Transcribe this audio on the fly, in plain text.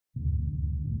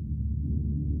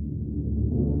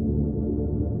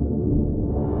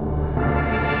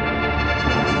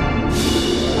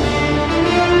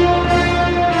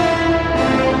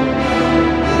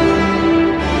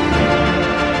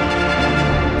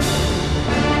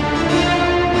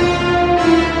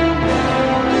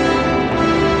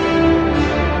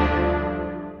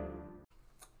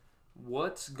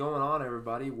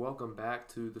everybody. Welcome back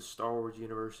to the Star Wars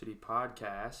University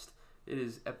podcast. It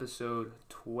is episode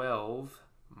 12.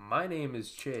 My name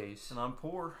is Chase. And I'm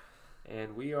Poor.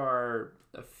 And we are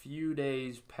a few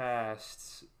days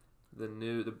past the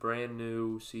brand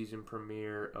new season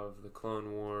premiere of the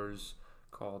Clone Wars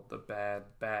called The Bad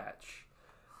Batch.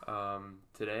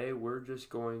 Today we're just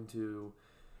going to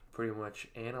pretty much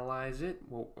analyze it,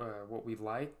 what we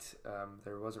liked.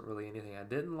 There wasn't really anything I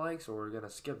didn't like, so we're going to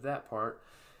skip that part.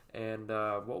 And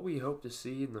what we hope to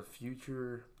see in the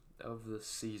future of the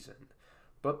season.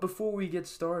 But before we get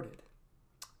started,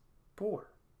 Poor,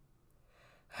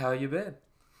 how you been?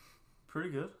 Pretty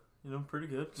good. Pretty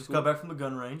good. Just got back from the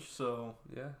gun range, so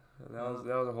yeah, that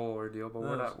was a whole ordeal.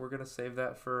 But we're gonna save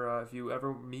that for if you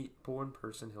ever meet Poor in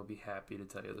person, he'll be happy to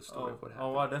tell you the story of what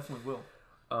happened. Oh, I definitely will.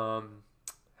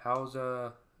 How's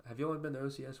have you only been to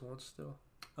OCS once still?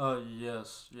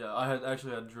 Yes, yeah. I had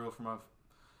drill for my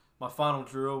final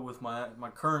drill with my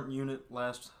current unit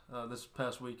this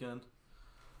past weekend.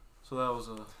 So that was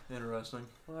interesting.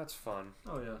 Well, that's fun.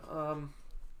 Oh yeah.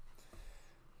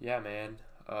 Yeah, man.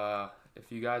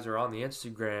 If you guys are on the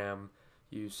Instagram,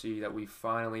 you see that we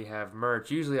finally have merch.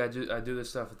 Usually I do this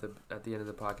stuff at the end of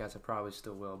the podcast. I probably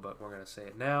still will, but we're gonna say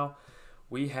it now.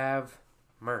 We have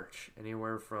merch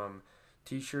anywhere from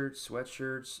T-shirts,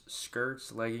 sweatshirts,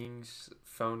 skirts, leggings,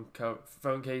 phone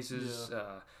cases,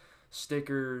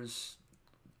 stickers,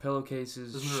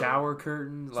 pillowcases, shower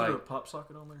curtains. Is there a pop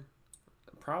socket on there?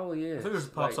 Probably is. I think there's a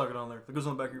pop socket on there that goes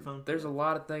on the back of your phone. There's a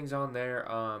lot of things on there.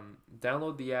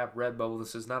 Download the app Redbubble.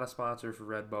 This is not a sponsor for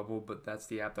Redbubble, but that's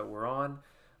the app that we're on.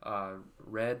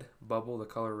 Redbubble, the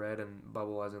color red, and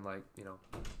bubble as in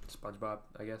SpongeBob,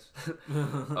 I guess.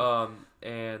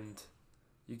 And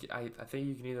I think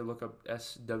you can either look up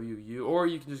SWU or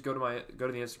you can just go to the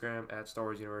Instagram at Star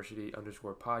Wars University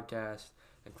 _podcast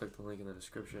and click the link in the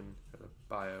description or the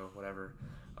bio, whatever,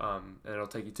 and it'll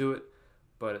take you to it.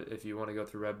 But if you want to go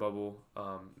through Redbubble,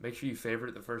 make sure you favorite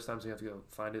it the first time so you have to go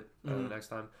find it the next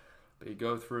time. But you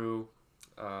go through,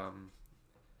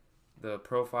 the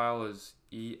profile is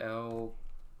ELKKHART,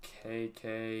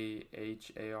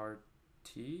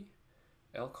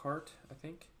 Elkhart, I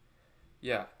think.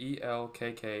 Yeah,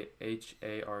 ELKKHART.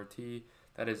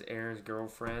 That is Aaron's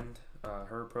girlfriend,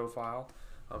 her profile.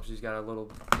 She's got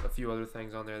a few other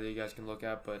things on there that you guys can look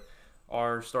at, but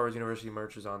our Star Wars University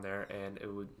merch is on there, and it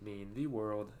would mean the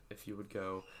world if you would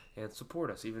go and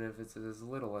support us, even if it's as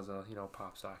little as a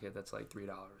pop socket that's like $3.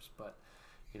 But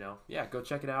go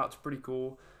check it out. It's pretty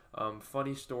cool.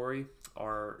 Funny story.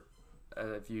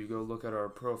 If you go look at our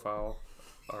profile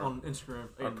on Instagram,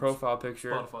 our profile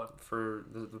picture Spotify. for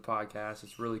the podcast,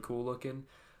 it's really cool looking.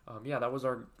 That was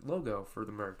our logo for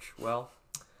the merch. Well,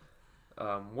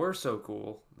 we're so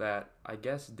cool that I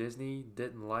guess Disney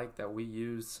didn't like that we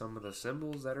used some of the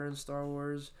symbols that are in Star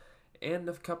Wars and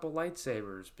a couple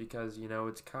lightsabers because,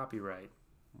 it's copyright,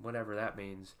 whatever that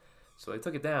means. So they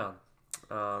took it down.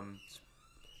 Kind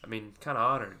of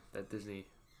honored that Disney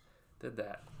did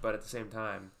that. But at the same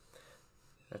time,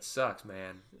 that sucks,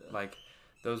 man. Yeah. Like,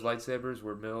 those lightsabers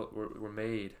were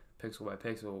made pixel by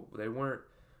pixel. They weren't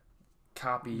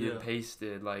copied and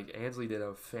pasted. Like, Ansley did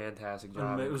a fantastic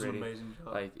job. It was an amazing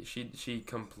job. Like, she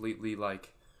completely,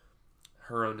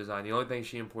 her own design. The only thing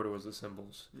she imported was the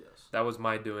symbols. Yes. That was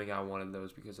my doing. I wanted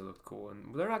those because they looked cool.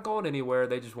 And they're not going anywhere.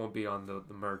 They just won't be on the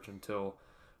merch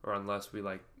unless we,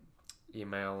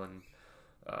 email and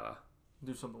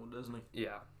do something with Disney.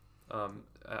 Yeah.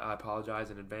 I apologize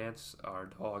in advance. Our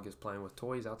dog is playing with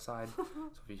toys outside. So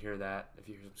if you hear that, if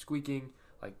you hear some squeaking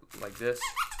like this,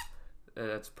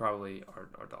 that's probably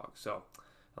our dog. So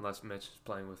unless Mitch is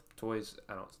playing with toys,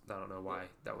 I don't know why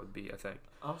that would be a thing.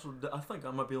 Also, I think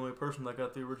I might be the only person that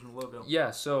got the original logo.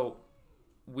 Yeah, so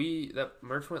that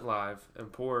merch went live,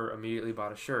 and Poor immediately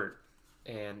bought a shirt,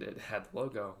 and it had the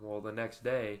logo. Well, the next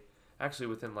day, actually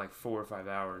within 4 or 5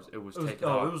 hours, it was taken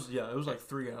off. It was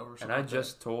 3 hours. And I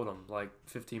just told him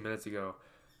 15 minutes ago,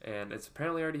 and it's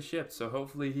apparently already shipped. So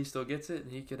hopefully he still gets it,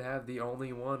 and he could have the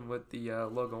only one with the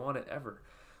logo on it ever.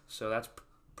 So that's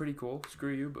pretty cool.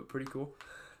 Screw you, but pretty cool.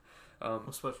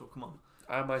 What's special? Come on.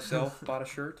 I myself bought a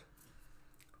shirt.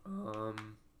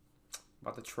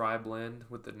 Bought the Tri-Blend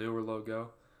with the newer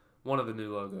logo. One of the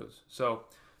new logos. So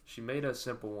she made a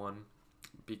simple one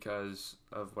because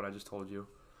of what I just told you.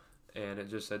 And it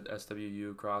just said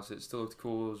SWU across it. It still looked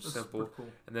cool. It was simple. Cool.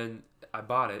 And then I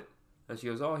bought it. And she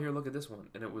goes, oh, here, look at this one.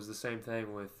 And it was the same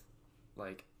thing with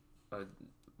a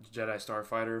Jedi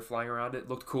Starfighter flying around it.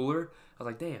 Looked cooler. I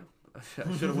was like, damn. I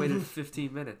should have waited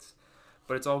 15 minutes.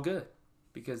 But it's all good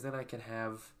because then I can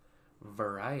have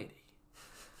variety.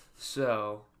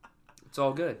 So it's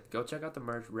all good. Go check out the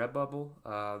merch, Redbubble.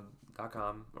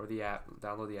 @thepacketpod.com or the app.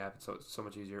 Download the app. It's so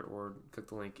much easier. Or click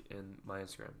the link in my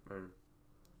Instagram or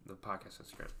the podcast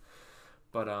Instagram.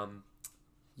 But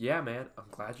yeah, man, I'm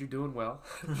glad you're doing well.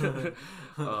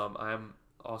 I'm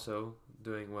also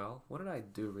doing well. What did I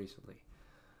do recently?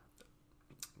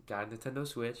 Got a Nintendo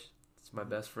Switch. It's my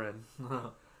best friend.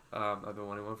 I've been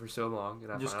wanting one for so long,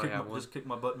 and I finally have one. Just kick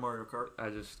my butt in Mario Kart. I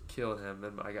just killed him,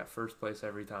 and I got first place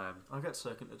every time. I got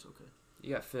second. It's okay.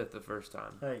 You got fifth the first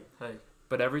time. Hey.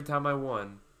 But every time I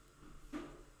won,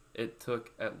 it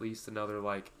took at least another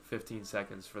like 15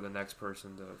 seconds for the next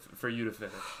person for you to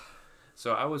finish.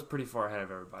 So I was pretty far ahead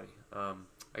of everybody. I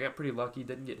got pretty lucky.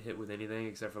 Didn't get hit with anything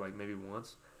except for like maybe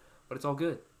once, but it's all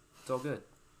good. It's all good.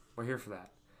 We're here for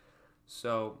that.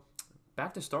 So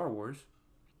back to Star Wars.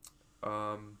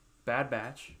 Bad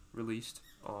Batch released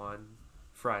on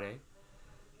Friday,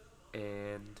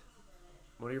 and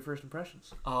what are your first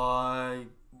impressions? I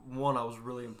was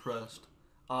really impressed.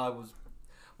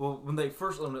 When it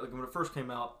first came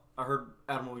out, I heard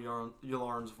Admiral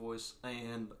Yularen's voice,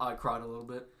 and I cried a little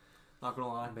bit. Not gonna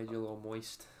lie. It made you a little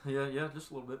moist. Yeah,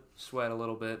 just a little bit. Sweat a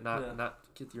little bit. Not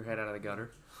get your head out of the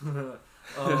gutter.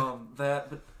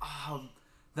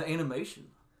 The animation.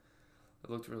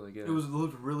 It looked really good. It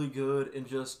looked really good, and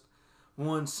just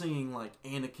seeing like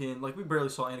Anakin, like we barely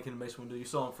saw Anakin and Mace Windu. You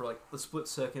saw him for like a split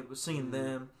second, but seeing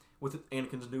them with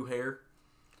Anakin's new hair.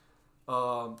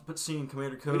 But seeing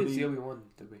Commander Cody. We didn't see Obi-Wan,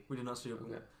 did we? We did not see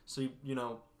Obi-Wan. Okay. See,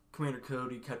 Commander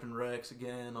Cody, Captain Rex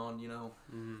again on,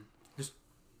 just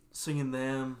seeing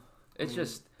them.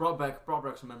 Just brought back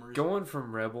some memories. Going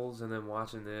from Rebels and then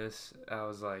watching this, I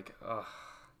was like, ugh.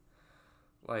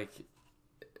 Like,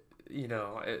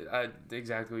 I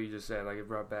exactly what you just said. Like, it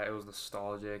brought back, it was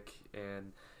nostalgic,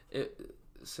 and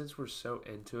since we're so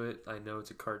into it, I know it's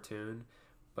a cartoon,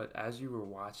 but as you were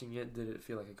watching it, did it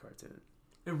feel like a cartoon?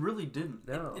 It really didn't.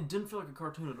 No. It didn't feel like a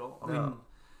cartoon at all. I mean,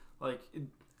 like,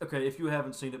 okay, if you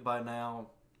haven't seen it by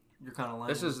now, you're kind of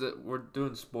lame. We're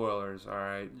doing spoilers, all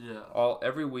right? Yeah.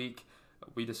 Every week,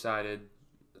 we decided,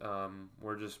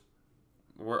 we'll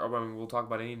talk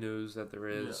about any news that there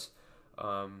is.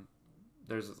 Yeah.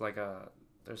 There's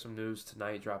some news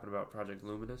tonight dropping about Project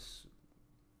Luminous,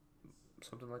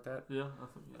 something like that. Yeah, I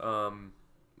think. Yeah.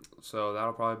 So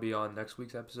that'll probably be on next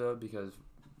week's episode because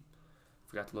I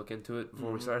forgot to look into it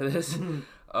before we started this.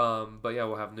 But yeah,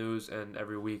 we'll have news, and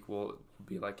every week we'll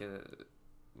be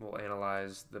we'll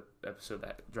analyze the episode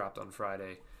that dropped on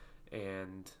Friday,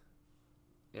 and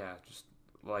yeah, just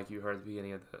like you heard at the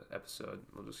beginning of the episode,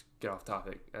 we'll just get off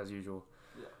topic as usual.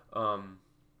 Yeah.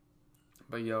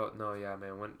 But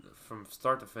man, from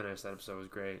start to finish, that episode was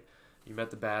great. You met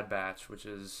the Bad Batch, which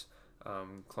is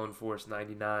Clone Force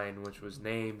 99, which was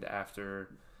named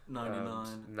after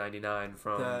 99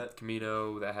 from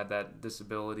Kamino that had that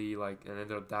disability, and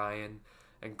ended up dying.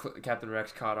 And Captain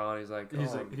Rex caught on. He's like,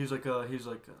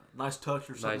 nice touch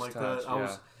or something nice like touch,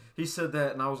 that. He said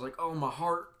that, and I was like, oh, my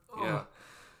heart. Oh.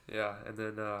 Yeah. And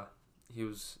then he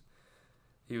was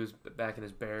back in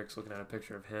his barracks looking at a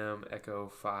picture of him,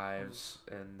 Echo 5s,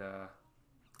 and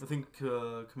I think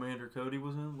Commander Cody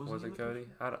was in. Was it Cody?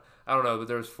 I don't know, but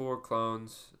there was 4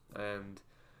 clones, and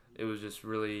it was just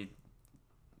really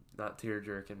not tear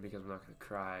jerking because I'm not gonna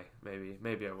cry.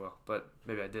 Maybe I will, but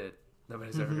maybe I did.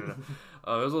 Nobody's ever gonna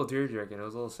know. It was a little tear jerking. It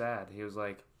was a little sad. He was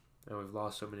like, we've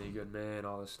lost so many good men,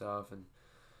 all this stuff, and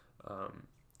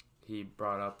he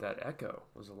brought up that Echo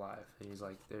was alive, and he's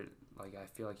like, I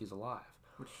feel like he's alive.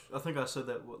 Which I think I said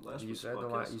that last week. You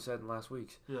said in last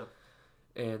week's. Yeah.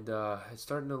 And it's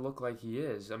starting to look like he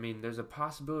is. I mean, there's a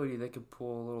possibility they could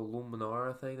pull a little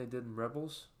Luminara thing they did in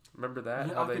Rebels. Remember that?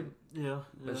 Yeah,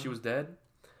 That she was dead?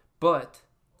 But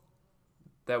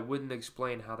that wouldn't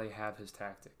explain how they have his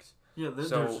tactics. Yeah, there's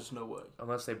just no way.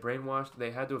 Unless they brainwashed,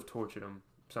 they had to have tortured him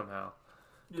somehow.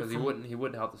 Because he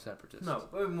wouldn't help the Separatists. No,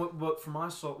 but from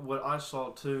what I saw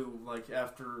too, like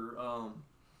after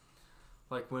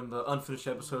when the unfinished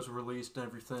episodes were released and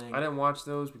everything. I didn't watch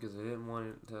those because I didn't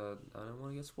want to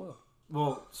get spoiled.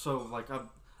 Well, so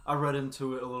I read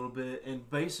into it a little bit, and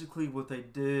basically what they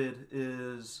did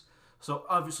is, so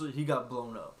obviously he got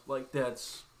blown up. Like,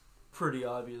 that's pretty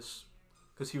obvious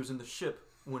because he was in the ship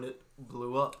when it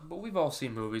blew up. But we've all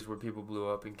seen movies where people blew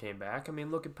up and came back. I mean,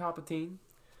 look at Palpatine.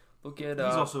 Look at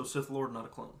he's also a Sith Lord, not a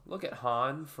clone. Look at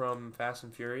Han from Fast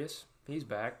and Furious. He's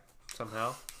back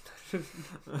somehow.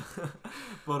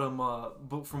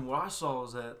 But from what I saw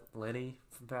is that Lenny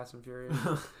from Fast and Furious.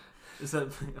 Is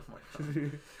that? Oh my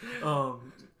god.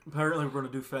 Apparently we're going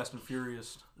to do Fast and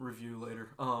Furious review later.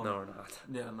 No, we're not.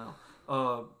 Yeah, no.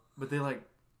 But they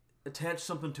attach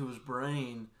something to his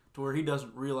brain to where he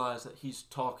doesn't realize that he's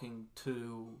talking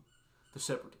to the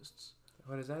Separatists.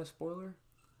 What is that a spoiler?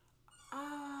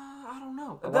 I don't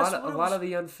know. A lot of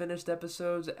the unfinished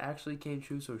episodes actually came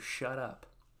true, so shut up.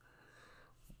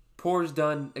 Poor's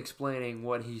done explaining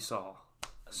what he saw.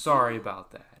 Sorry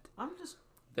about that.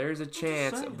 There's a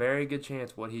chance, a very good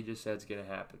chance, what he just said is going to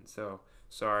happen. So,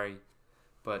 sorry,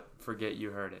 but forget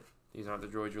you heard it. These aren't the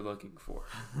droids you're looking for.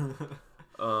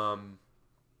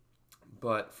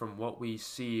 But from what we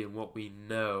see and what we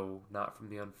know, not from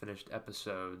the unfinished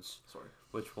episodes,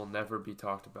 which will never be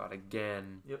talked about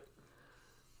again. Yep.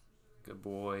 Good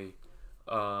boy.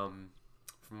 From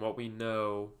what we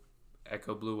know,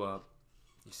 Echo blew up.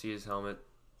 You see his helmet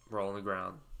roll on the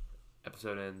ground.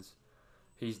 Episode ends.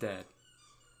 He's dead.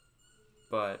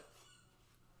 But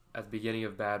at the beginning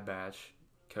of Bad Batch,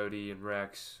 Cody and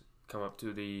Rex coming up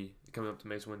to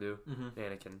Mace Windu,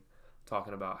 Anakin,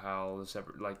 talking about how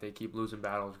they keep losing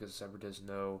battles because the Separatists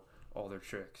know all their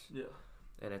tricks. Yeah.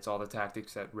 And it's all the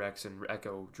tactics that Rex and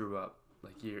Echo drew up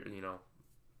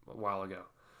a while ago.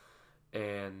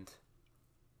 And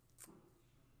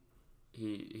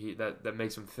that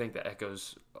makes him think that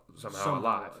Echo's somehow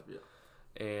alive. Yeah.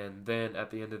 And then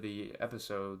at the end of the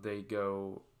episode, they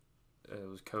go. It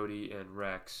was Cody and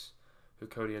Rex, who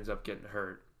Cody ends up getting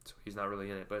hurt, so he's not really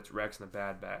in it. But it's Rex and the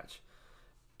Bad Batch,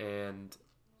 and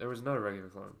there was another regular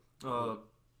clone.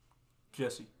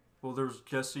 Jesse. Well, there was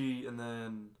Jesse and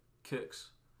then Kix.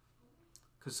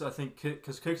 Because I think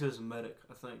Kix is a medic.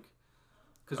 I think.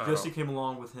 Because Jesse came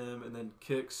along with him, and then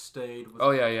Kix stayed with.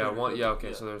 Oh yeah.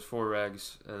 Okay. So there's 4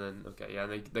 regs, and then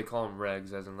they call them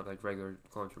regs as in like regular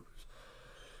clone troopers.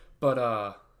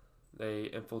 But they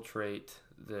infiltrate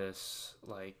this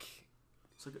like.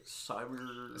 It's like a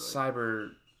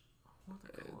cyber.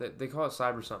 They call it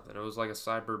cyber something. It was like a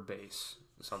cyber base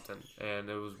something, and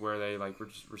it was where they like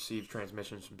received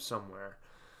transmissions from somewhere,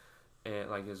 and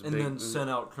like then sent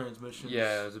out transmissions.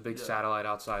 Yeah, it was a big satellite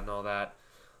outside and all that,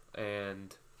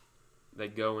 and they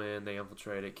go in, they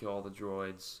infiltrate it, kill all the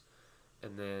droids,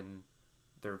 and then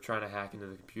they're trying to hack into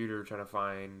the computer, trying to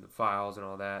find the files and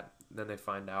all that. Then they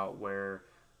find out where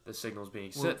the signal's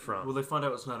being sent from. Well, they find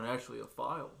out it's not actually a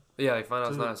file. Yeah, they find out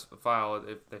it's not a file.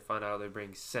 They find out they're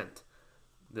being sent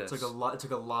this. It's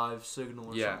like a live signal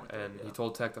or something like that. And he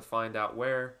told Tech to finds out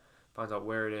where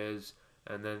it is,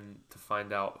 and then to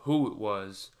find out who it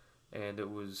was, and it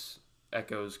was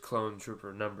Echo's clone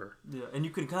trooper number. Yeah, and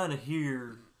you can kind of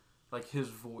hear like his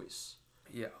voice.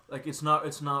 Yeah. Like it's not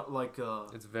like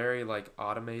it's very like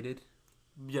automated.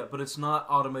 Yeah, but it's not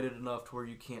automated enough to where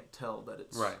you can't tell that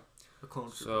it's a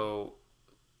clone trooper. So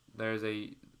there's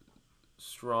a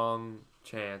strong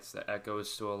chance that Echo is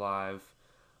still alive.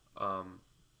 So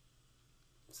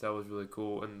that was really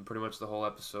cool, and pretty much the whole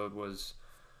episode was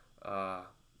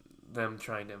them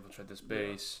trying to infiltrate this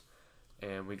base,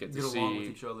 and we get to see along with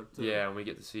each other too. Yeah, and we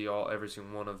get to see every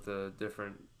single one of the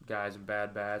different guys in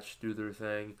Bad Batch do their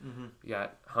thing. Mm-hmm. You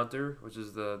got Hunter, which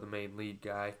is the main lead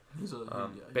guy. He's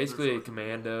basically a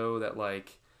commando that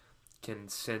like can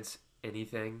sense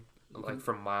anything like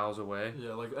from miles away.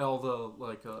 Yeah, like all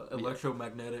the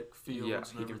electromagnetic fields. Yeah,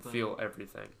 and he can feel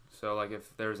everything. So like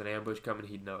if there's an ambush coming,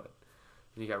 he'd know it.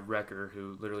 And you got Wrecker,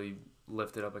 who literally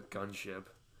lifted up a gunship,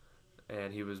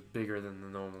 and he was bigger than the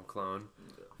normal clone.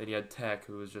 Yeah. And you had Tech,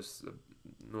 who was just a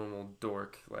normal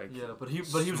dork, like but he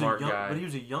was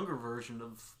a younger version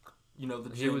of the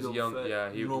Jango he was young. Fett,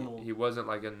 yeah, he wasn't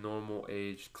like a normal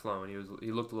aged clone.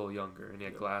 He looked a little younger, and he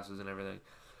had glasses and everything.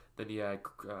 Then you had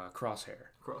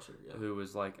Crosshair, who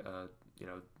was like he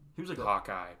was like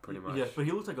Hawkeye, pretty much. Yeah, but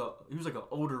he was like an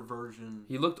older version.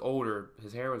 He looked older.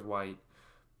 His hair was white,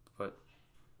 but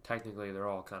technically they're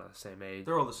all kind of the same age.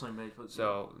 They're all the same age, but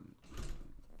so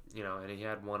and he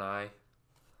had one eye.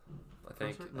 I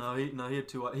think. No, he had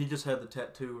 2 eyes. He just had the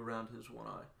tattoo around his one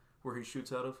eye where he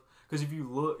shoots out of. Because if you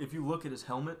look at his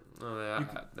helmet. Oh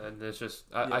yeah, and it's just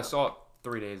I saw it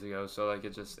 3 days ago, so like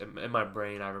it just in my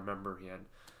brain I remember he had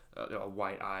a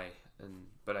white eye,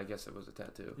 but I guess it was a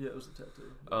tattoo. Yeah, it was a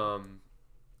tattoo.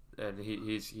 And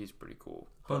he's pretty cool.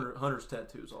 Hunter's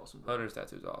tattoo is awesome. Hunter's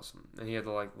tattoo is awesome, and he had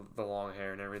the long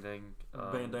hair and everything.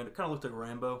 Bandana, kind of looked like a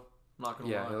Rambo. Not gonna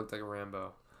lie. Yeah, he looked like a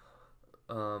Rambo.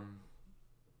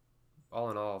 All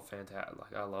in all, fantastic.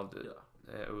 Like I loved it.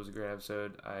 Yeah. It was a great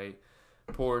episode.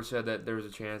 Poor said that there was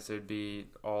a chance they'd be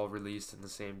all released in the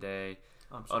same day.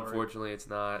 I'm sorry. Unfortunately, it's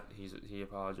not. He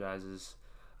apologizes.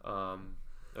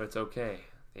 It's okay.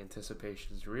 The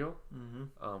anticipation is real.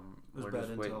 Mm-hmm. We're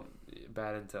just waiting.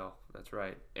 Bad intel. That's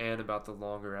right. And about the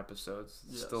longer episodes.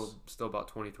 Yes. Still about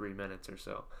 23 minutes or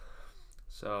so.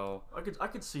 So I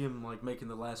could see him like making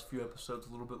the last few episodes a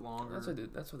little bit longer.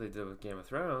 That's what they did with Game of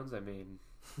Thrones. I mean,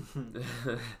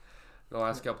 the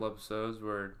last couple episodes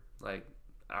were like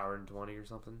hour and 20 or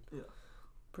something. Yeah.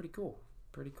 Pretty cool.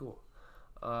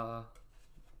 But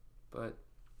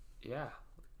yeah,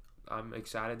 I'm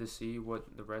excited to see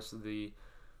what the rest of the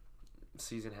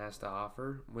season has to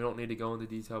offer. We don't need to go into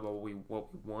detail about what we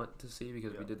want to see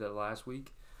because we did that last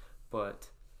week. But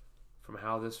from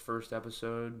how this first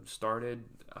episode started,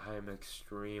 I am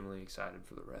extremely excited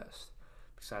for the rest.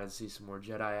 I'm excited to see some more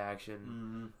Jedi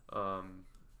action. I'm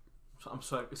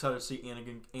so excited to see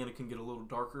Anakin get a little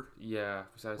darker. Yeah,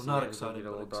 excited to see Anakin get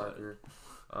a little darker.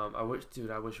 I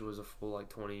wish it was a full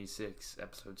 26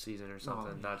 episode season or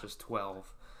something, not just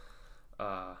 12.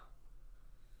 But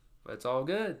it's all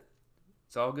good.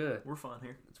 It's all good. We're fine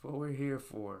here. It's what we're here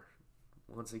for.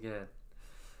 Once again.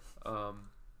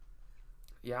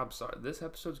 Yeah, I'm sorry. This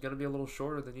episode's going to be a little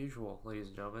shorter than usual, ladies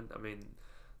and gentlemen. I mean,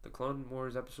 the Clone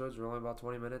Wars episodes are only about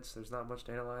 20 minutes. There's not much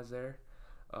to analyze there.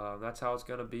 That's how it's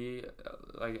going to be,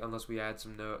 unless we add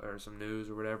some news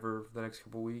or whatever for the next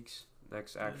couple weeks.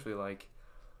 Actually,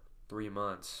 3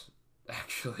 months.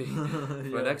 Actually. For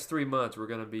the next 3 months, we're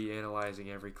going to be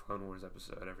analyzing every Clone Wars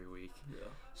episode every week. Yeah.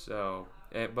 So,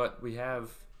 but we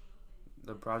have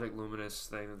the Project Luminous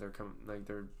thing that they're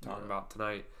talking about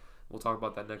tonight. We'll talk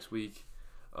about that next week.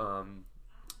 There's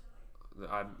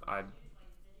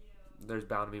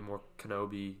bound to be more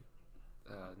Kenobi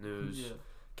news. Yeah.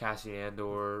 Cassian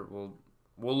Andor.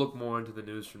 We'll look more into the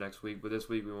news for next week, but this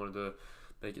week we wanted to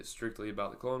make it strictly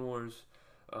about the Clone Wars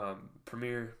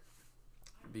premiere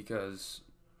because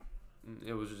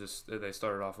it was just they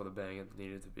started off with a bang and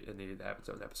it needed to have its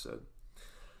own episode.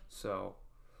 So,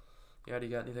 yeah, do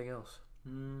you got anything else?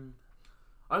 I'm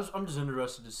just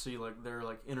interested to see their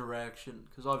interaction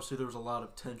because obviously there was a lot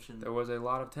of tension. There was a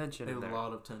lot of tension.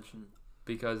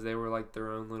 Because they were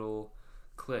their own little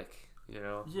clique.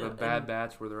 Yeah, the Bad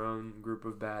Batch were their own group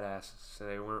of badasses. So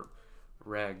they weren't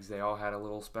regs. They all had a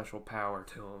little special power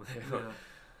to them. Yeah.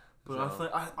 But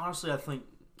I think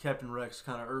Captain Rex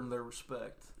kind of earned their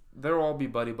respect. They'll all be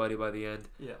buddy by the end.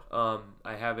 Yeah.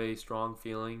 I have a strong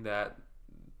feeling that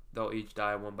they'll each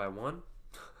die one by one.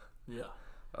 Yeah.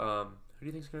 Who do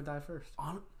you think's gonna die first?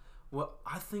 I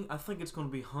think it's gonna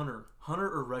be Hunter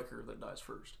or Wrecker that dies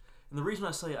first. And the reason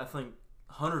I say I think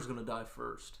Hunter's gonna die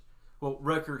first. Well,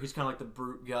 Wrecker, he's kind of the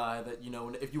brute guy that,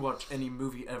 if you watch any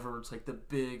movie ever, it's the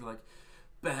big,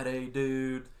 bad A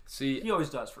dude. See, he always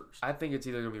dies first. I think it's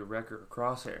either going to be Wrecker or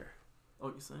Crosshair. Oh,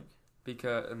 you think?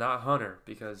 Because not Hunter,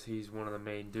 because he's one of the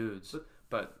main dudes.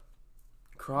 But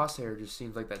Crosshair just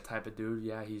seems like that type of dude.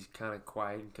 Yeah, he's kind of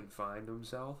quiet and confined to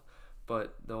himself.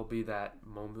 But there'll be that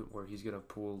moment where he's going to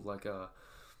pull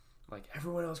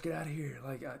everyone else get out of here.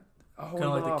 Kind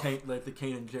of like the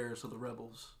Kanan Jarrus of the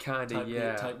Rebels. Kind of,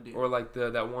 yeah. Type deal. Or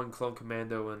that one clone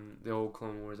commando in the old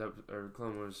Clone Wars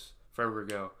Clone Wars forever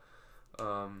ago.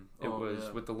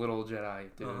 With the little Jedi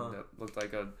dude that looked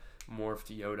like a morphed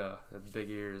Yoda, with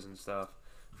big ears and stuff.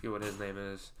 I forget what his name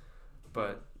is,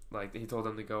 but he told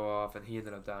him to go off and he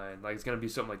ended up dying. It's gonna be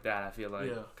something like that. I feel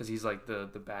because he's the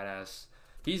badass.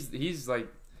 He's the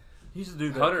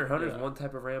dude. Hunter's one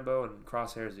type of Rambo and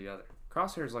Crosshair's the other.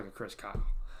 Crosshair's like a Chris Kyle.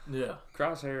 Yeah.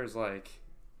 Crosshair is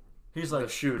he's the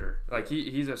shooter.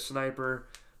 He's a sniper,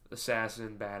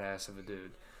 assassin, badass of a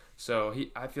dude. So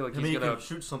I feel like he's gonna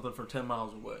shoot something from 10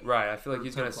 miles away. Right. I feel like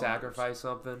he's gonna sacrifice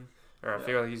something, or I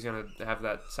feel like he's gonna have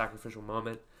that sacrificial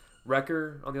moment.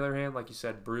 Wrecker, on the other hand, like you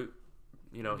said, brute.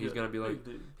 He's gonna be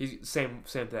he's same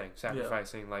thing,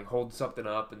 sacrificing, hold something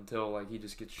up until he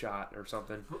just gets shot or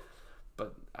something.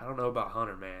 But I don't know about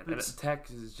Hunter, man. And Tech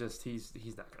is just he's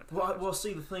not gonna. Well,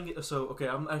 see the thing. So okay,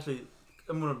 I'm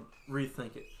gonna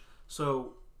rethink it.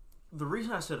 So the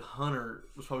reason I said Hunter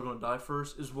was probably gonna die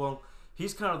first is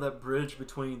he's kind of that bridge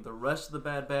between the rest of the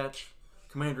Bad Batch,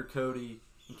 Commander Cody,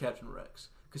 and Captain Rex.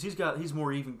 Because he's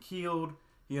more even keeled.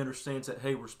 He understands that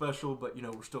hey, we're special, but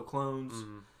we're still clones.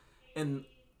 Mm-hmm. And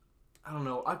I don't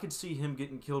know. I could see him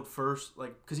getting killed first,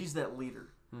 because he's that leader.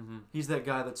 Mm-hmm. He's that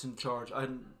guy that's in charge.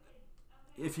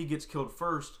 If he gets killed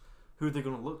first, who are they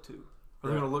going to look to? Are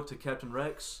they going to look to Captain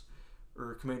Rex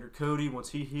or Commander Cody once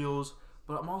he heals?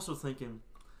 But I'm also thinking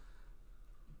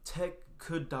Tech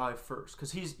could die first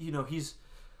because he's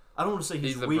I don't want to say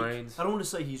he's weak. Brains. I don't want to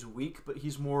say he's weak, but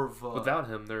he's more of without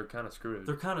him they're kind of screwed.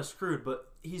 They're kind of screwed,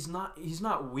 but he's not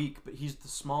weak, but he's the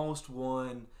smallest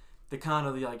one. The kind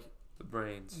of the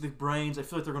brains. The brains. I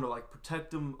feel like they're going to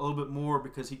protect him a little bit more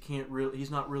because he's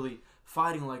not really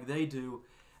fighting like they do.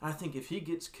 And I think if he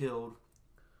gets killed,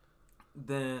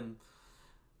 then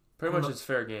pretty much it's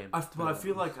fair game. I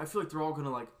feel like they're all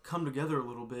gonna come together a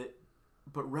little bit,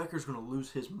 but Wrecker's gonna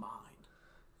lose his mind.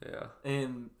 Yeah.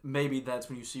 And maybe that's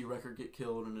when you see Wrecker get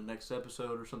killed in the next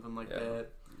episode or something like that.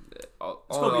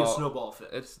 It's going to be a snowball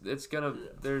effect. It's gonna.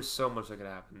 There's so much that could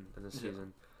happen in this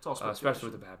season, It's all especially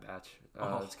with the Bad Batch.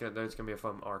 It's gonna be a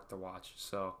fun arc to watch.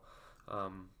 So,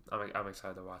 I'm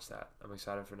excited to watch that. I'm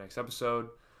excited for next episode.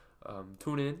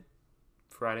 Tune in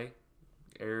Friday.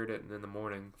 Aired it in the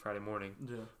morning, Friday morning.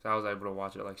 Yeah. So I was able to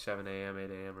watch it at like 7 a.m.,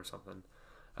 8 a.m. or something.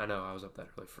 I know I was up that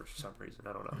early for some reason.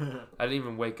 I don't know. I didn't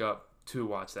even wake up to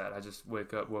watch that. I just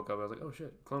woke up. I was like, oh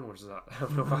shit, Clone Wars is out. I'm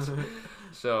gonna watch it.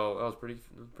 So that was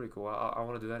pretty cool. I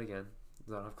want to do that again.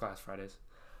 I don't have class Fridays.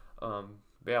 But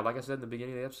yeah, like I said in the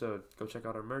beginning of the episode, go check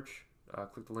out our merch.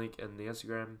 Click the link in the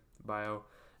Instagram bio.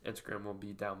 Instagram will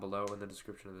be down below in the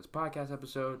description of this podcast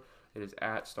episode. It is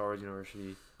at Star Wars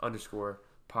University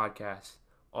 _podcast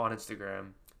on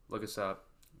Instagram. Look us up.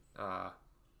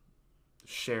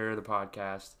 Share the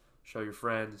podcast. Show your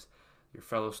friends, your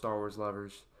fellow Star Wars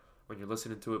lovers. When you're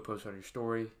listening to it, post on your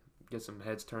story. Get some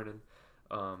heads turning.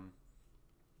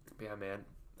 Yeah, man.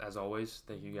 As always,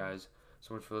 thank you guys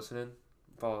so much for listening.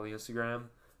 Follow the Instagram.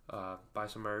 Buy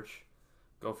some merch.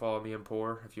 Go follow me and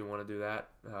Poor if you want to do that.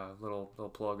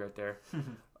 Little plug right there.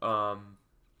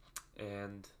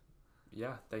 And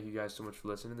yeah, thank you guys so much for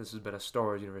listening. This has been a Star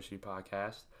Wars University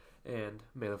podcast, and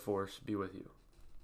may the Force be with you.